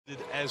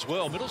As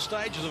well, middle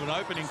stages of an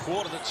opening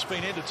quarter that's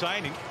been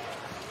entertaining.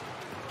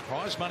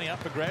 Prize money up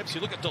for grabs.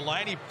 You look at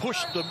Delany,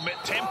 push the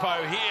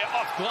tempo here,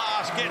 off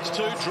glass, gets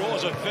two,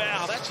 draws a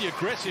foul. That's the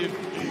aggressive,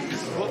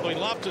 what we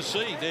love to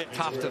see. There.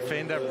 Tough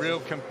defender, real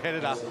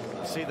competitor.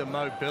 You see the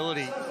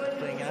mobility,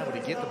 being able to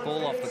get the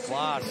ball off the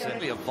glass and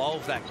really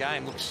evolve that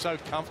game. Looks so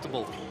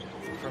comfortable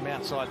from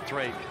outside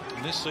three.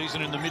 And this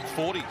season in the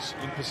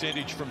mid-40s in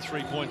percentage from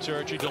three-point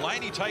territory.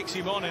 Delany takes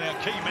him on in our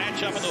key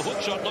matchup, and the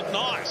hook shot looked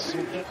nice.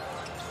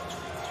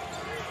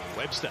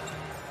 Webster,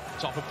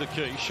 top of the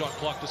key, shot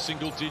clock to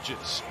single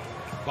digits.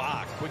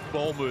 Bark, quick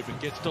ball movement,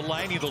 gets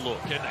Delany the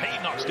look, and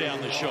he knocks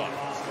down the shot.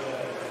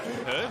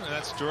 And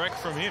that's direct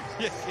from him.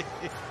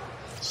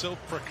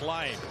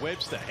 Self-proclaimed.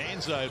 Webster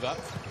hands over.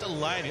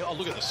 Delany, oh,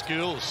 look at the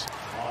skills.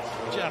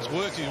 Just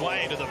works his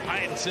way into the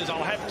paint and says,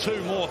 I'll have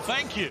two more,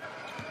 thank you.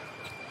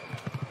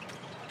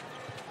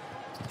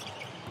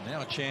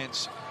 Now a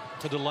chance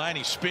to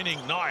Delany, spinning,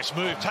 nice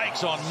move,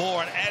 takes on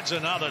Moore and adds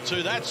another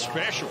two. That's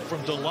special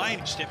from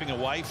Delany. Stepping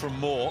away from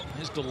Moore.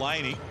 Here's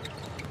Delany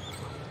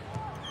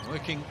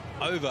working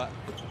over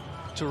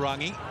to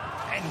Rungy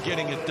and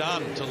getting it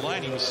done.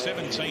 Delany was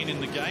 17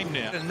 in the game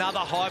now. Another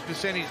high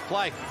percentage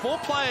play. More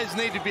players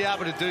need to be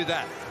able to do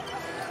that.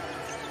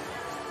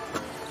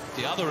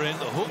 The other end,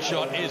 the hook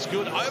shot is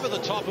good over the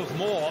top of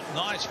Moore.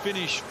 Nice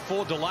finish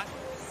for Delany.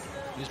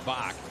 Here's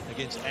Bark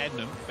against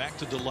Adnam. Back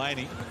to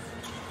Delany.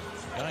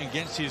 Going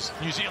against his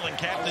New Zealand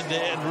captain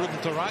there, and Ruben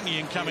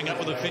Tarangian coming up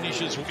with the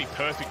finishes. Will be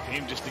perfect for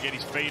him just to get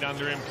his feet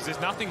under him, because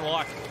there's nothing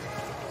like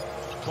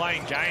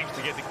playing games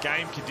to get the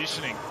game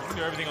conditioning. You can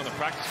do everything on the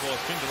practice floor.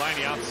 Finn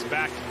Delany out his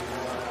back.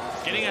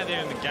 Getting out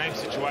there in the game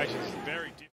situations is very